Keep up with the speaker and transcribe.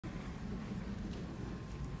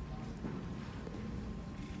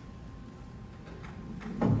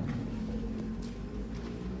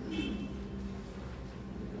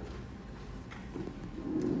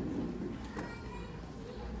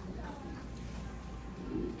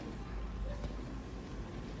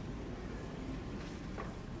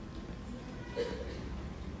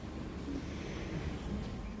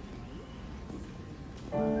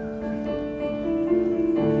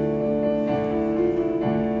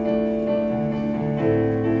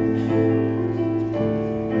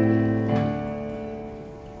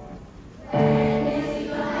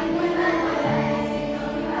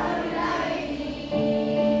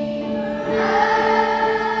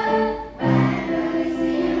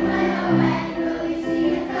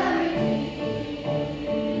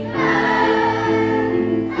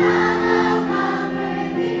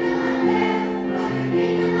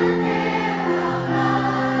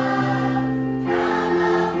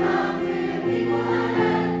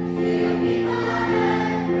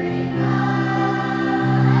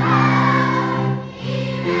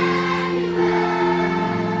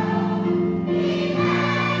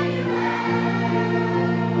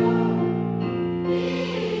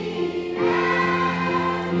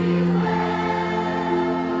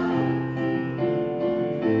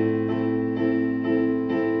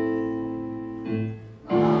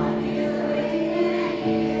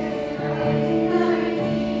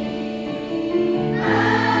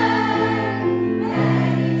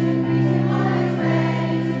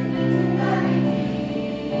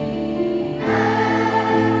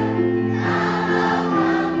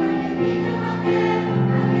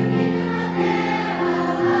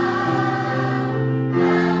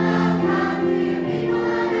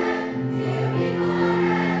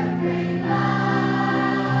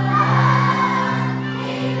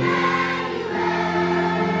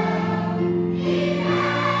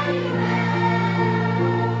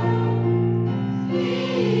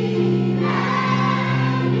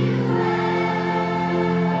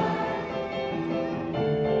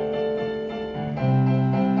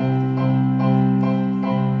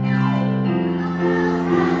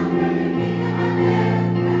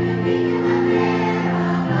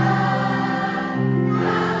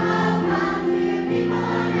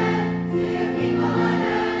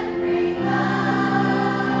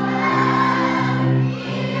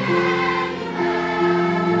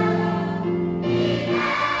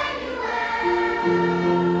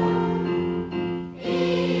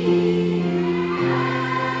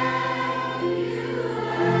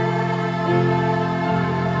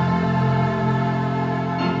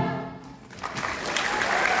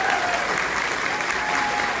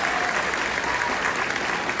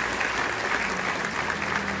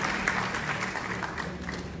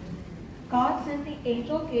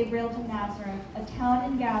angel Gabriel to Nazareth, a town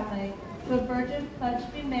in Galilee, to a virgin pledged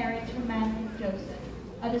to be married to a man named Joseph,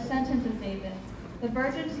 a descendant of David. The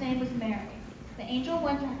virgin's name was Mary. The angel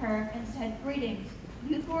went to her and said, "Greetings,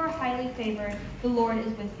 you who are highly favored, the Lord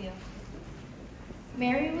is with you."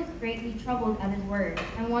 Mary was greatly troubled at his words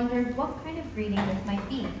and wondered what kind of greeting this might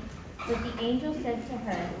be. But the angel said to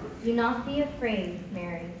her, "Do not be afraid,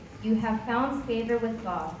 Mary. You have found favor with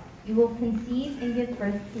God. You will conceive and give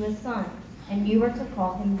birth to a son, and you are to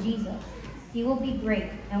call him Jesus. He will be great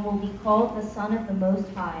and will be called the Son of the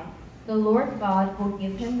Most High. The Lord God will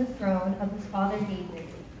give him the throne of his father David,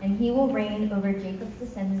 and he will reign over Jacob's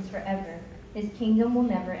descendants forever. His kingdom will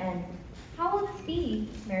never end." "How will this be?"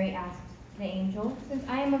 Mary asked the angel, "since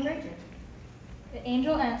I am a virgin?" The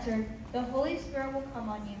angel answered, "The Holy Spirit will come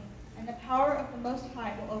on you, and the power of the Most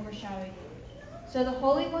High will overshadow you. So the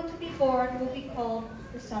Holy One to be born will be called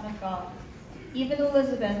the Son of God. Even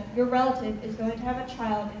Elizabeth, your relative, is going to have a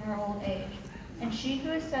child in her old age, and she who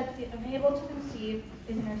is said to be unable to conceive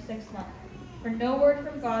is in her 6th month. For no word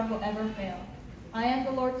from God will ever fail. I am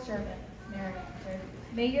the Lord's servant," Mary answered.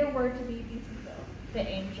 "May your word to me be fulfilled." The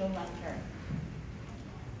angel left her.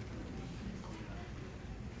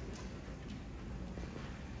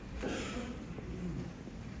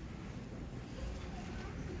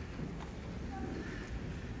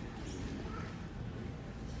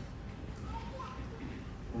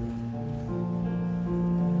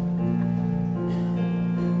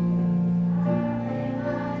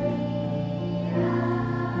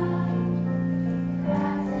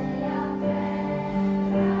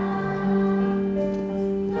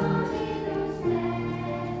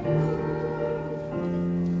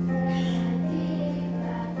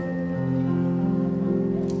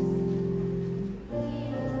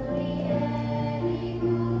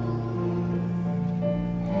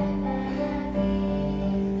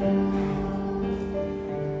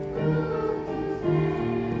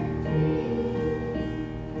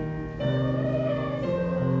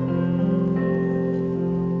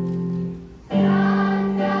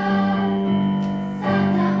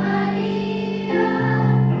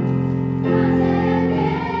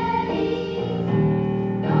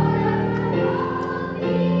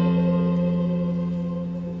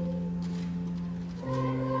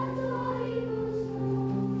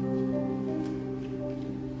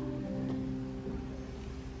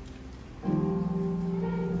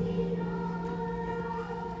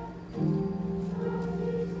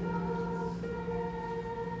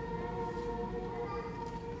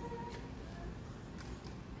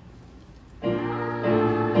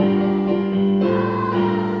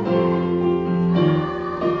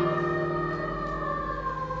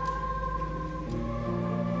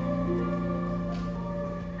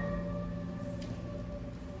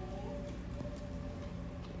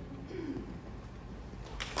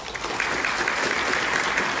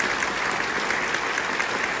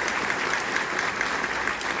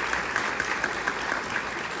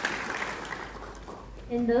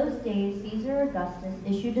 In those days, Caesar Augustus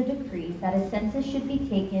issued a decree that a census should be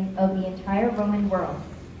taken of the entire Roman world.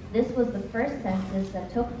 This was the first census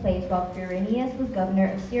that took place while Quirinius was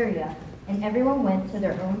governor of Syria, and everyone went to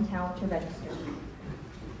their own town to register.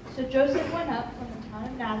 So Joseph went up from the town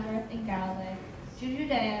of Nazareth in Galilee to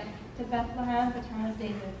Judea, to Bethlehem, the town of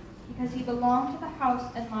David, because he belonged to the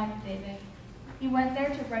house and line of David. He went there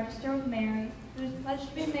to register with Mary, who was pledged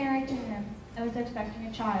to be married to him and was expecting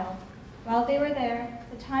a child. While they were there,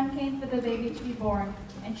 the time came for the baby to be born,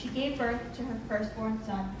 and she gave birth to her firstborn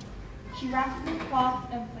son. She wrapped him in cloth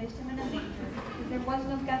and placed him in a manger, because there was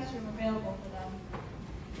no guest room available for them.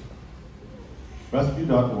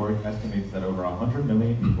 Rescue.org estimates that over 100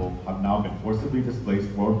 million people have now been forcibly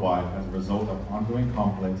displaced worldwide as a result of ongoing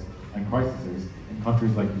conflicts and crises in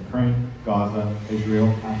countries like Ukraine, Gaza, Israel,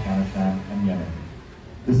 Afghanistan, and Yemen.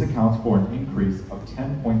 This accounts for an increase of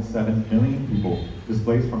 10.7 million people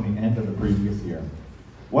displaced from the end of the previous year.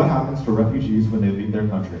 What happens to refugees when they leave their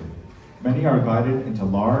country? Many are guided into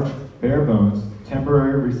large, bare-bones,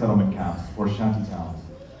 temporary resettlement camps or shanty towns.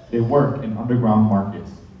 They work in underground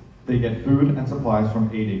markets. They get food and supplies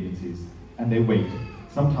from aid agencies, and they wait,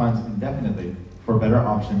 sometimes indefinitely, for better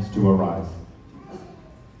options to arise.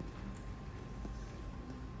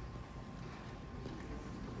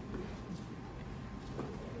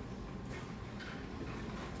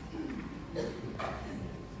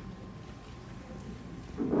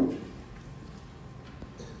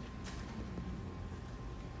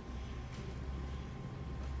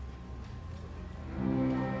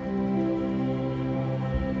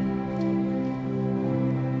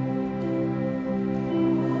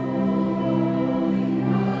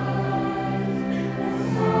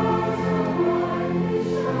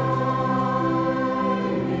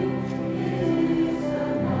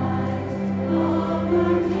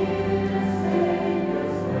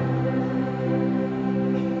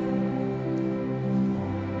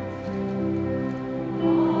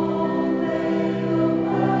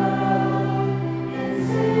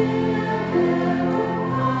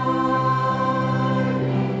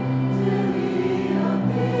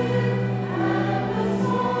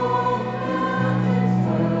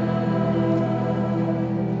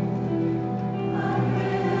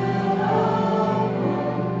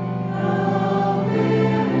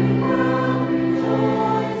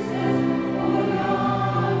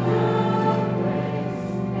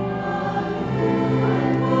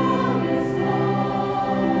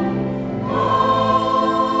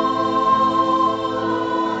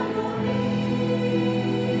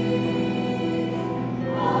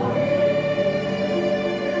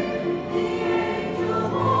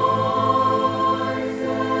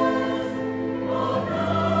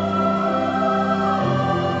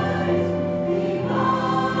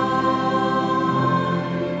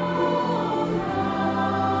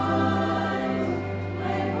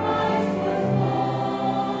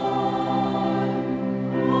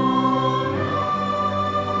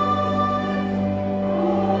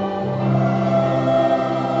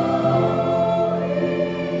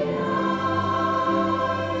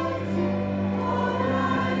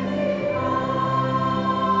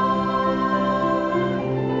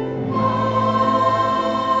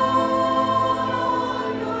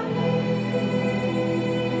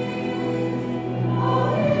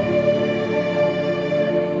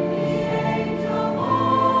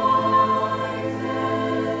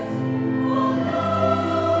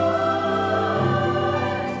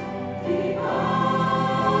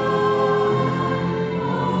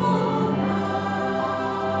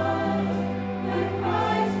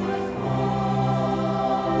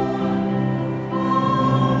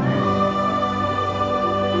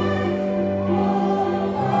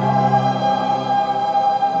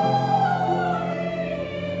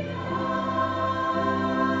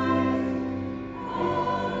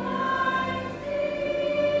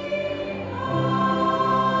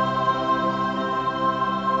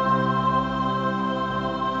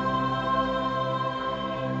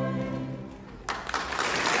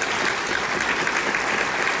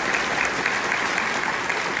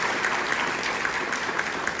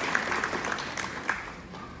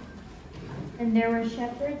 and there were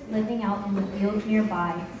shepherds living out in the fields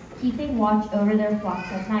nearby, keeping watch over their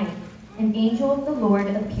flocks at night. An angel of the Lord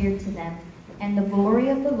appeared to them, and the glory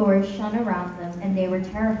of the Lord shone around them, and they were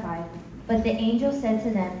terrified. But the angel said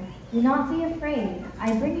to them, "Do not be afraid.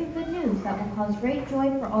 I bring you good news that will cause great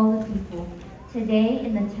joy for all the people. Today,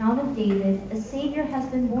 in the town of David, a Savior has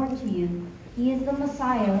been born to you. He is the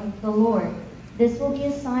Messiah, the Lord. This will be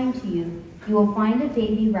a sign to you. You will find a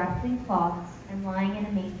baby wrapped in cloths and lying in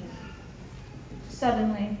a manger."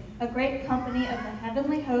 Suddenly, a great company of the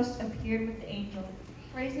heavenly host appeared with the angel,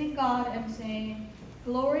 praising God and saying,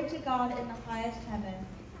 "Glory to God in the highest heaven,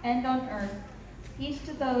 and on earth, peace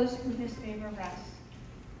to those whom his favor rests."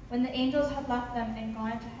 When the angels had left them and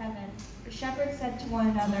gone into heaven, the shepherds said to one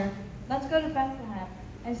another, "Let's go to Bethlehem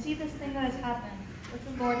and see this thing that has happened, which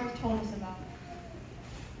the Lord has told us about."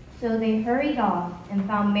 So they hurried off and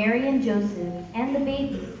found Mary and Joseph and the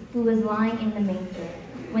baby who was lying in the manger.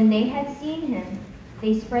 When they had seen him,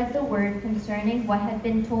 they spread the word concerning what had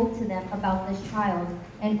been told to them about this child,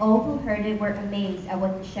 and all who heard it were amazed at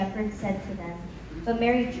what the shepherds said to them. But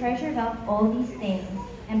Mary treasured up all these things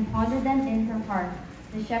and pondered them in her heart.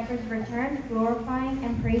 The shepherds returned, glorifying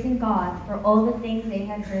and praising God for all the things they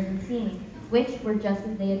had heard and seen, which were just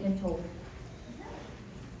as they had been told.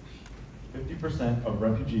 50% of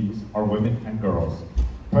refugees are women and girls.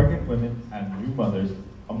 Pregnant women and new mothers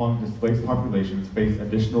among displaced populations face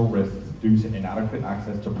additional risks due to inadequate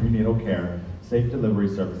access to prenatal care, safe delivery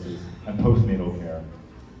services, and postnatal care.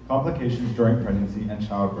 Complications during pregnancy and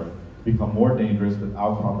childbirth become more dangerous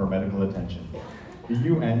without proper medical attention. The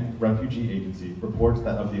UN Refugee Agency reports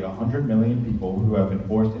that of the 100 million people who have been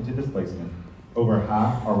forced into displacement, over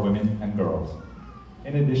half are women and girls.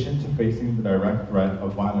 In addition to facing the direct threat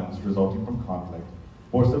of violence resulting from conflict,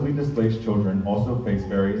 forcibly displaced children also face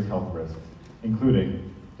various health risks, including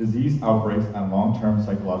disease outbreaks and long-term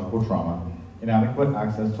psychological trauma, inadequate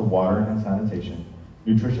access to water and sanitation,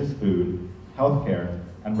 nutritious food, health care,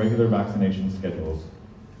 and regular vaccination schedules.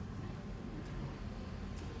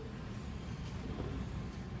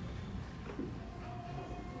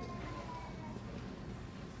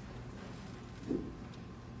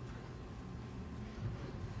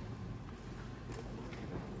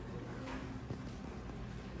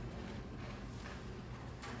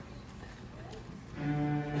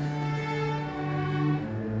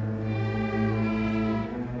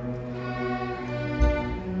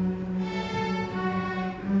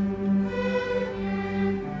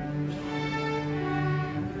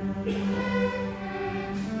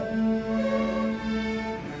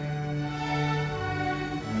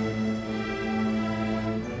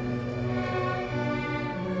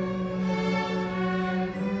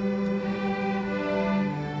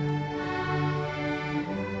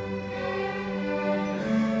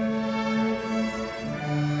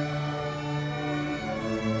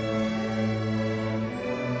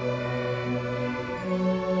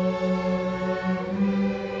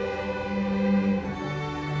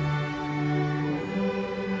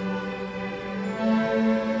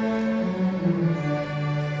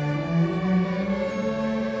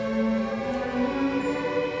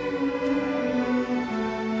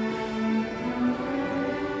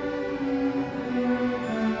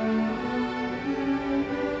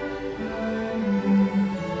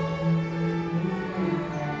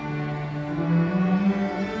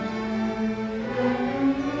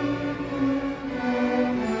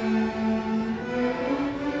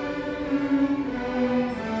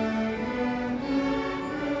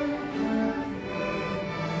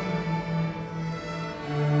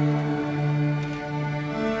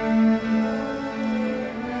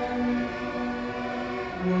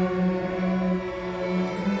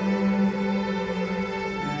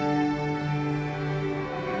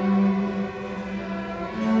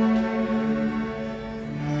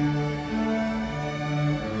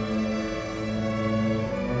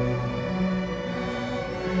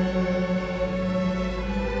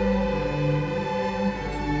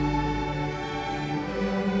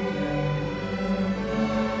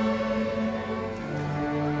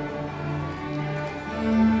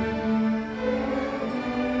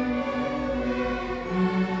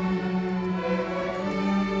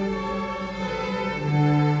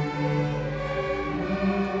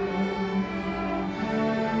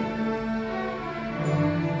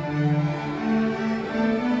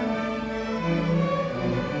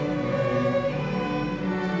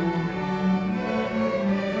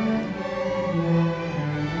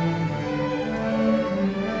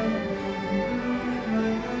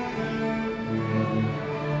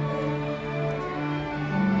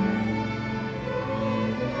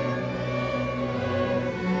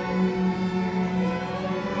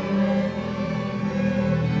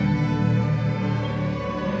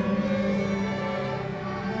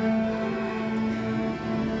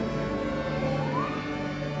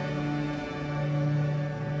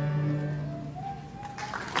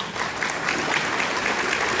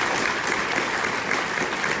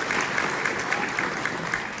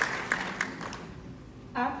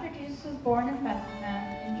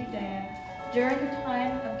 during the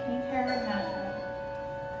time of King Herod Magi.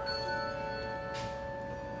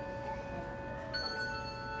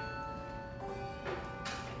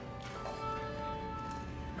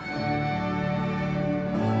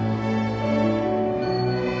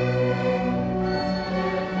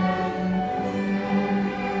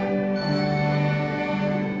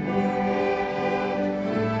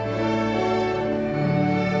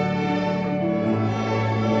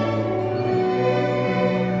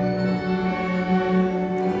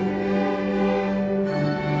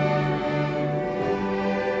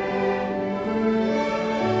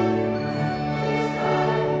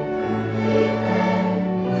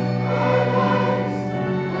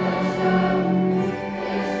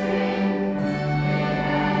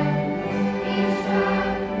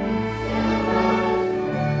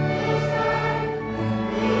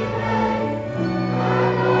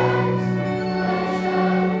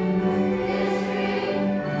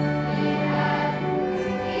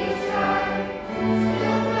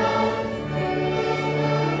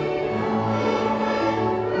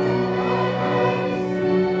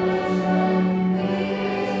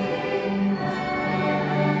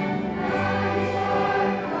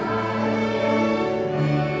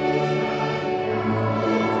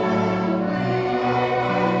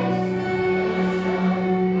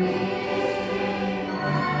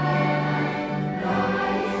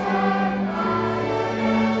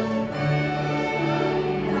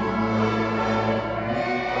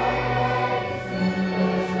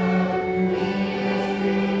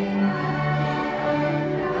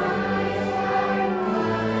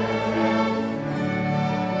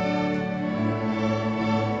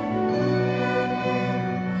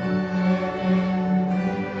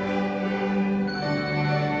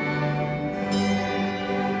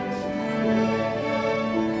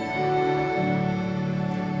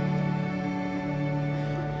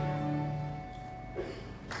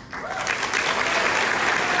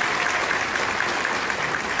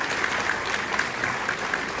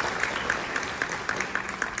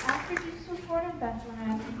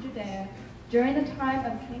 During the time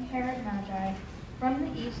of King Herod Magi, from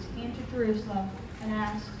the east came to Jerusalem and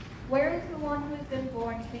asked, "Where is the one who has been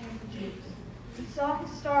born King of the Jews? We saw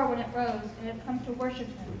his star when it rose and have come to worship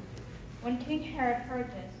him." When King Herod heard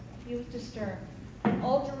this, he was disturbed, and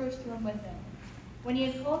all Jerusalem with him. When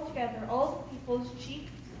he had called together all the people's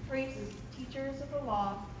chief priests, teachers of the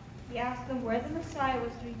law, he asked them where the Messiah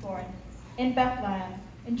was to be born. "In Bethlehem,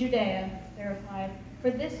 in Judea," they replied, "for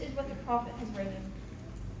this is what the prophet has written.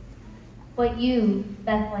 But you,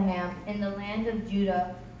 Bethlehem, in the land of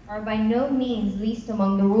Judah, are by no means least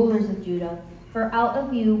among the rulers of Judah, for out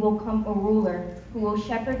of you will come a ruler who will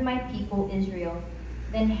shepherd my people Israel."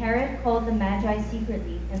 Then Herod called the Magi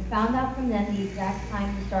secretly and found out from them the exact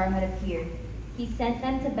time the star had appeared. He sent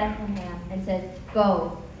them to Bethlehem and said,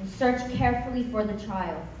 "Go and search carefully for the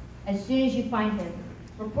child. As soon as you find him,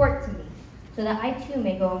 report to me, so that I too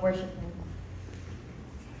may go and worship him."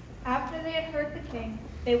 After they had heard the king,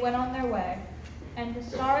 they went on their way, and the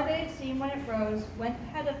star they had seen when it rose went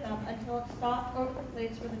ahead of them until it stopped over the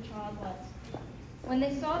place where the child was. When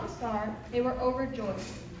they saw the star, they were overjoyed.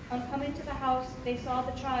 On coming to the house, they saw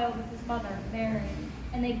the child with his mother, Mary,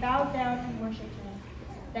 and they bowed down and worshipped him.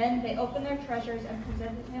 Then they opened their treasures and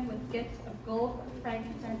presented him with gifts of gold,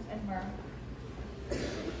 frankincense, and myrrh.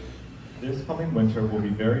 This coming winter will be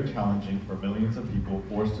very challenging for millions of people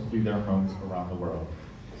forced to flee their homes around the world.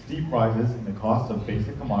 Steep rises in the cost of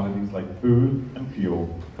basic commodities like food and fuel,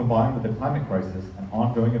 combined with the climate crisis and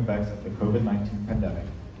ongoing effects of the COVID-19 pandemic,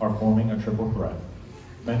 are forming a triple threat.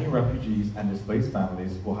 Many refugees and displaced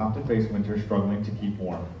families will have to face winter struggling to keep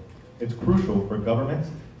warm. It's crucial for governments,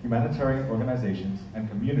 humanitarian organizations, and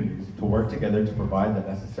communities to work together to provide the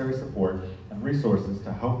necessary support and resources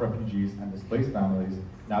to help refugees and displaced families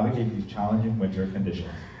navigate these challenging winter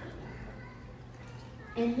conditions.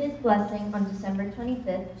 In his blessing on December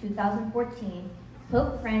 25th, 2014,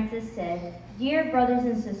 Pope Francis said, "Dear brothers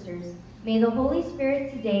and sisters, may the Holy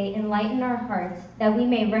Spirit today enlighten our hearts that we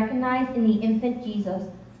may recognize in the infant Jesus,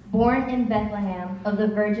 born in Bethlehem of the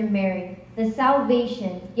Virgin Mary, the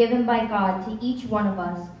salvation given by God to each one of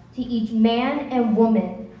us, to each man and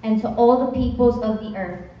woman, and to all the peoples of the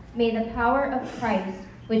earth. May the power of Christ,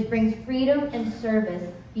 which brings freedom and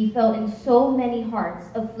service, be felt in so many hearts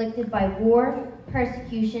afflicted by war,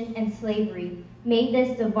 persecution, and slavery. May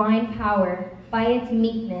this divine power, by its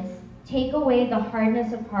meekness, take away the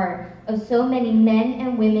hardness of heart of so many men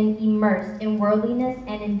and women immersed in worldliness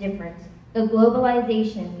and indifference, the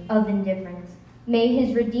globalization of indifference. May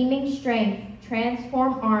his redeeming strength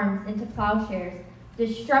transform arms into plowshares,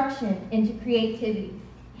 destruction into creativity,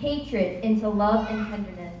 hatred into love and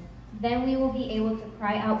tenderness, Then we will be able to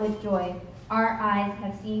cry out with joy, "Our eyes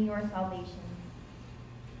have seen your salvation."